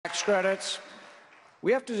tax credits,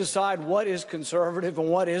 we have to decide what is conservative and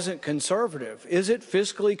what isn't conservative. Is it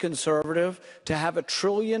fiscally conservative to have $1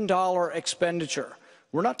 trillion expenditure?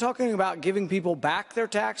 We're not talking about giving people back their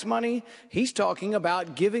tax money. He's talking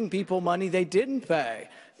about giving people money they didn't pay.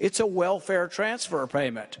 It's a welfare transfer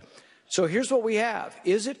payment. So here's what we have.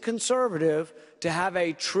 Is it conservative to have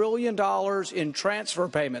 $1 trillion in transfer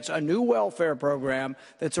payments, a new welfare program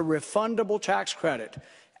that's a refundable tax credit?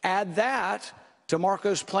 Add that to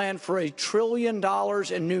Marco's plan for $1 trillion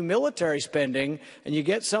in new military spending, and you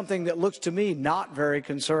get something that looks to me not very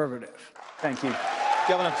conservative. Thank you.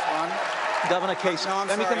 Governor Kasich. No,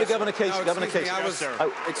 let me come to Governor Kasich. No, Governor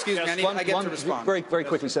Kasich. Excuse me, I get to respond. Very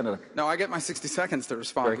quickly, Senator. No, I get my 60 seconds to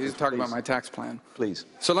respond. He's talking about my tax plan. Please.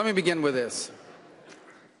 So let me begin with this.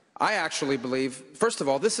 I actually believe, first of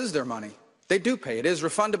all, this is their money. They do pay. It is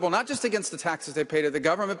refundable, not just against the taxes they pay to the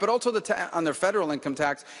government, but also on their federal income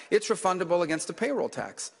tax. It's refundable against the payroll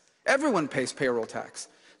tax. Everyone pays payroll tax.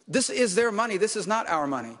 This is their money. This is not our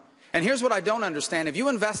money. And here's what I don't understand. If you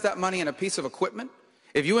invest that money in a piece of equipment,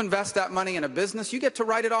 if you invest that money in a business, you get to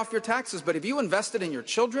write it off your taxes. But if you invest it in your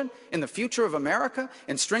children, in the future of America,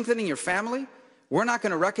 in strengthening your family, we're not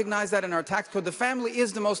going to recognize that in our tax code. The family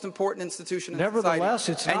is the most important institution in Nevertheless,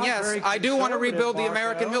 society. it's not and yes, very I do want to rebuild the Marco.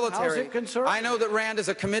 American military. How's it conservative? I know that Rand is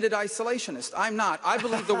a committed isolationist. I'm not. I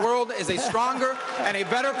believe the world is a stronger and a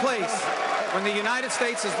better place when the United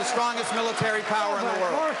States is the strongest military power in the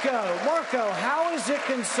world. Marco, how is it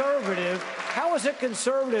conservative? How is it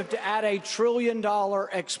conservative to add $1 trillion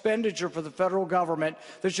expenditure for the federal government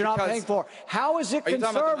that you're not paying for? How is it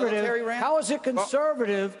conservative? How is it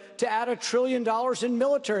conservative to add $1 trillion in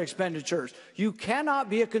military expenditures? You cannot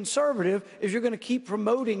be a conservative if you're going to keep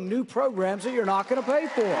promoting new programs that you're not going to pay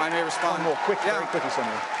for. I may respond more quickly. Very quickly,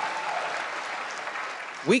 Senator.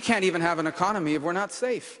 We can't even have an economy if we're not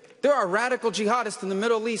safe. There are radical jihadists in the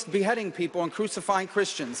Middle East beheading people and crucifying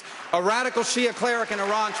Christians. A radical Shia cleric in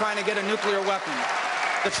Iran trying to get a nuclear weapon.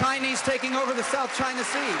 The Chinese taking over the South China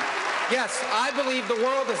Sea. Yes, I believe the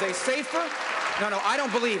world is a safer... No, I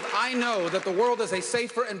don't believe. I know that the world is a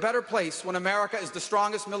safer and better place when America is the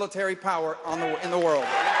strongest military power in the world.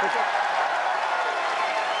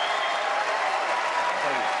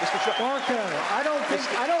 Marco, I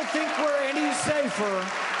don't think we're any safer.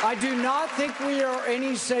 I do not think we are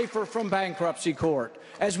any safer from bankruptcy court.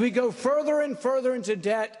 As we go further and further into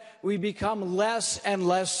debt, we become less and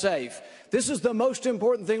less safe. This is the most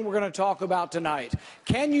important thing we're going to talk about tonight.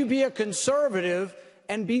 Can you be a conservative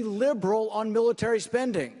and be liberal on military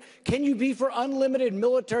spending? Can you be for unlimited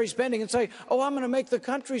military spending and say, oh, I'm going to make the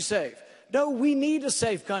country safe? No, we need a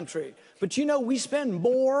safe country. But you know, we spend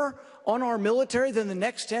more on our military than the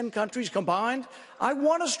next 10 countries combined. I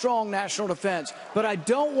want a strong national defense, but I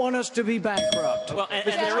don't want us to be bankrupt. Well, and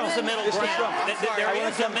there is a middle ground. There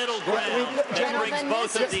is a middle ground that brings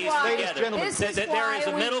both of these together. There is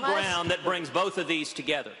a middle ground that brings both of these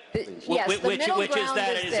together, which is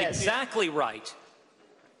that it is exactly right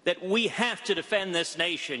that we have to defend this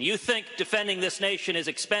nation. You think defending this nation is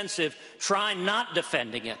expensive, try not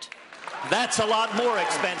defending it. That's a lot more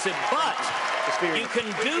expensive, but you can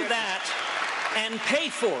do that and pay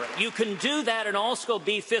for it. You can do that and also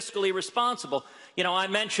be fiscally responsible. You know, I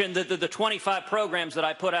mentioned the 25 programs that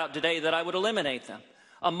I put out today that I would eliminate them.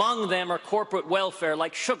 Among them are corporate welfare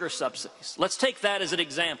like sugar subsidies. Let's take that as an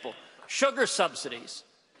example. Sugar subsidies.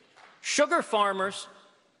 Sugar farmers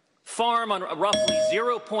farm on roughly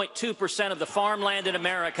 0.2% of the farmland in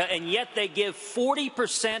America, and yet they give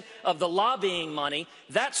 40% of the lobbying money.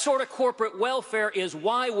 That sort of corporate welfare is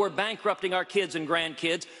why we're bankrupting our kids and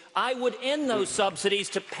grandkids. I would end those subsidies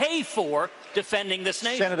to pay for defending this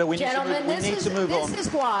nation. Senator, we need to move on.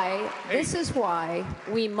 This is why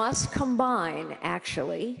we must combine,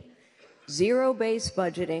 actually, zero-based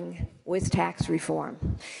budgeting with tax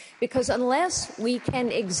reform. Because unless we can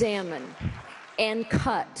examine and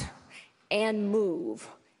cut and move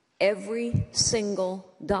every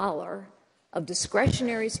single dollar of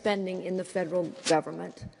discretionary spending in the federal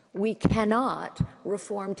government, we cannot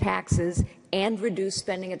reform taxes and reduce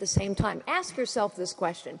spending at the same time. Ask yourself this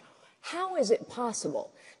question. How is it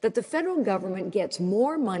possible that the federal government gets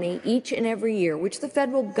more money each and every year, which the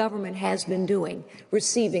federal government has been doing,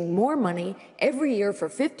 receiving more money every year for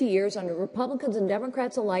 50 years under Republicans and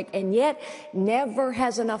Democrats alike, and yet never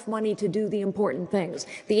has enough money to do the important things?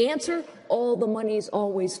 The answer, all the money is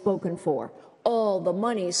always spoken for. All the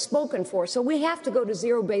money is spoken for. So we have to go to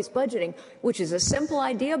zero-based budgeting, which is a simple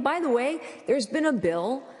idea. By the way, there's been a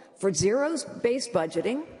bill for zero-based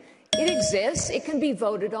budgeting It exists. It can be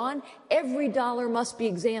voted on. Every dollar must be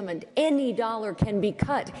examined. Any dollar can be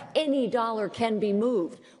cut. Any dollar can be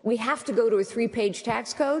moved. We have to go to a 3-page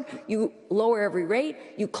tax code. You lower every rate.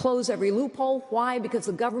 You close every loophole. Why? Because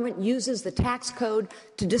the government uses the tax code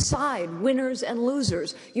to decide winners and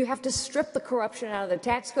losers. You have to strip the corruption out of the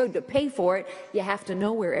tax code to pay for it. You have to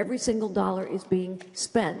know where every single dollar is being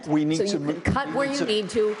spent. We need so you can cut where you need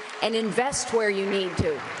to and invest where you need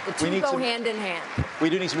to. The two go hand in hand. We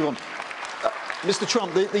do need to move on. Mr.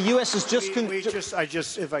 Trump, the U.S. has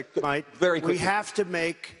just... if I might, very quickly. We have to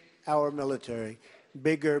make our military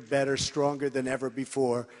bigger, better, stronger than ever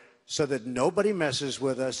before so that nobody messes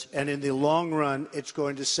with us, and in the long run, it's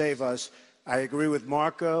going to save us. I agree with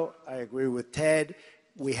Marco. I agree with Ted.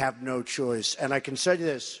 We have no choice. And I can say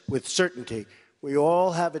this with certainty. We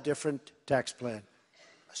all have a different tax plan.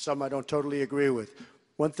 Some I don't totally agree with.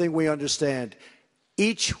 One thing we understand,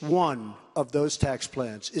 each one of those tax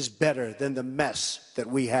plans is better than the mess that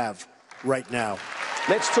we have right now.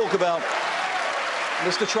 Let's talk about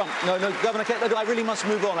Mr. Trump. No, Governor, I really must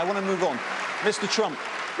move on. I want to move on. Mr. Trump,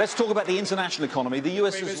 let's talk about the international economy. The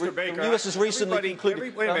U.S. has recently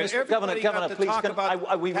concluded... Governor,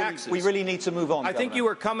 please, we really need to move on. I think you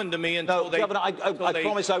were coming to me until they... Governor, I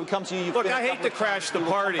promised I would come to you. Look, I hate to crash the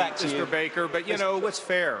party, Mr. Baker, but, you know, what's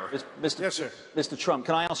fair? Yes, sir. Mr. Trump,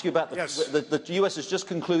 can I ask you about the U.S. has just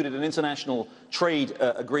concluded an international trade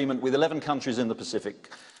agreement with 11 countries in the Pacific.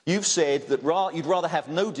 You've said that you'd rather have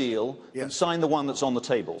no deal than sign the one that's on the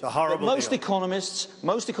table. It's a horrible deal.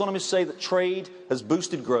 Most economists say that trade has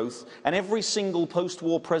boosted growth, and every single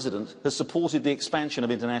post-war president has supported the expansion of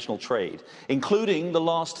international trade, including the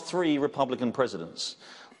last 3 Republican presidents.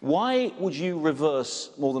 Why would you reverse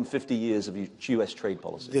more than 50 years of U.S. trade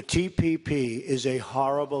policy? The TPP is a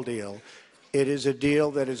horrible deal. It is a deal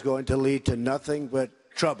that is going to lead to nothing but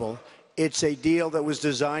trouble. It's a deal that was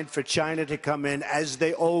designed for China to come in, as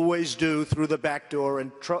they always do, through the back door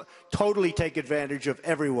and totally take advantage of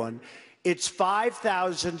everyone. It's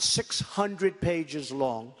 5,600 pages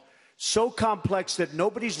long, so complex that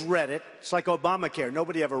nobody's read it. It's like Obamacare.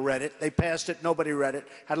 Nobody ever read it. They passed it. Nobody read it.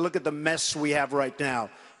 Had to look at the mess we have right now,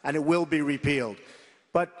 and it will be repealed.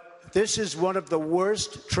 But this is one of the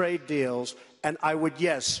worst trade deals, and I would,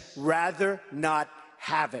 rather not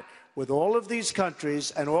have it. With all of these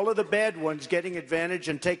countries and all of the bad ones getting advantage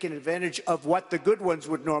and taking advantage of what the good ones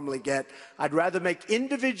would normally get, I'd rather make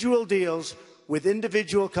individual deals with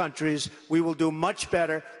individual countries. We will do much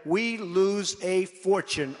better. We lose a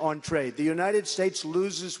fortune on trade. The United States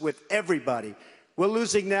loses with everybody. We're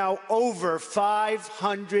losing now over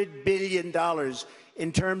 $500 billion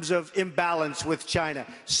in terms of imbalance with China,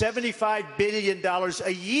 $75 billion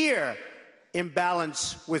a year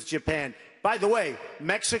imbalance with Japan. By the way,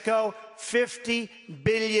 Mexico, $50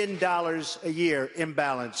 billion a year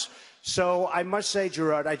imbalance. So I must say,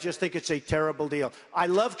 Gerard, I just think it's a terrible deal. I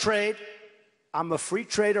love trade. I'm a free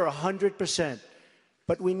trader 100%.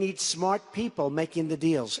 But we need smart people making the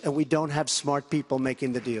deals, and we don't have smart people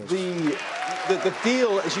making the deals. The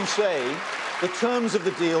deal, as you say, the terms of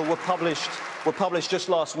the deal were published just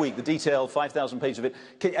last week, the detailed 5,000 pages of it.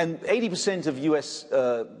 And 80% of U.S.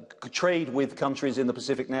 trade with countries in the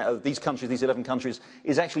Pacific now, these 11 countries,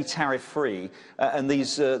 is actually tariff-free. And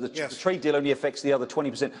the trade deal only affects the other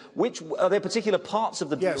 20%. Are there particular parts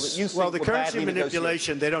of the deal that you think well, the currency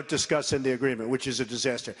manipulation they don't discuss in the agreement, which is a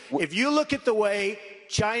disaster. If you look at the way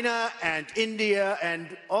China and India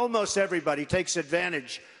and almost everybody takes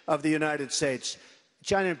advantage of the United States,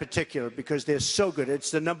 China in particular, because they're so good. It's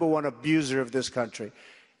the #1 abuser of this country.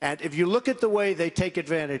 And if you look at the way they take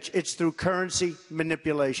advantage, it's through currency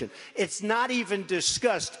manipulation. It's not even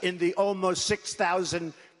discussed in the almost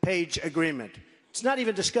 6,000-page agreement. It's not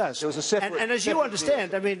even discussed. There was a separate, and as you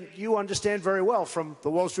understand, I mean, you understand very well from the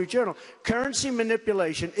Wall Street Journal, currency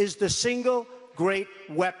manipulation is the single great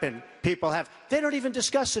weapon people have. They don't even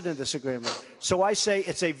discuss it in this agreement. So I say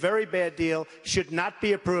it's a very bad deal, should not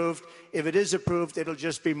be approved. If it is approved, it'll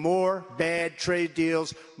just be more bad trade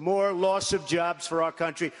deals, more loss of jobs for our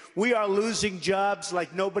country. We are losing jobs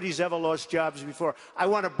like nobody's ever lost jobs before. I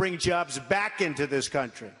want to bring jobs back into this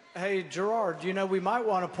country. Hey, Gerard, you know, we might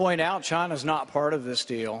want to point out China's not part of this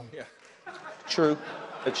deal. Yeah. True.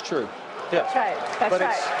 It's true. Yeah. That's right. That's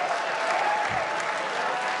right.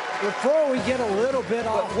 Before we get a little bit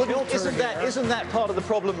off kilter, isn't that part of the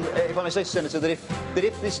problem, if I may say, Senator, that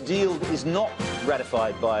if this deal is not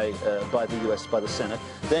ratified by the US, by the Senate,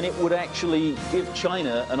 then it would actually give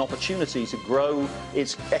China an opportunity to grow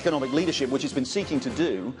its economic leadership, which it's been seeking to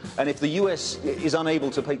do. And if the US is unable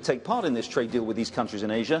to take part in this trade deal with these countries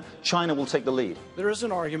in Asia, China will take the lead. There is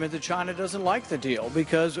an argument that China doesn't like the deal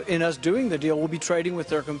because in us doing the deal, we'll be trading with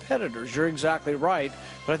their competitors. You're exactly right.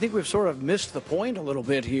 But I think we've sort of missed the point a little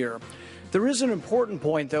bit here. There is an important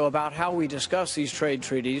point, though, about how we discuss these trade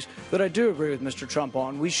treaties that I do agree with Mr. Trump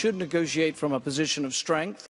on. We should negotiate from a position of strength.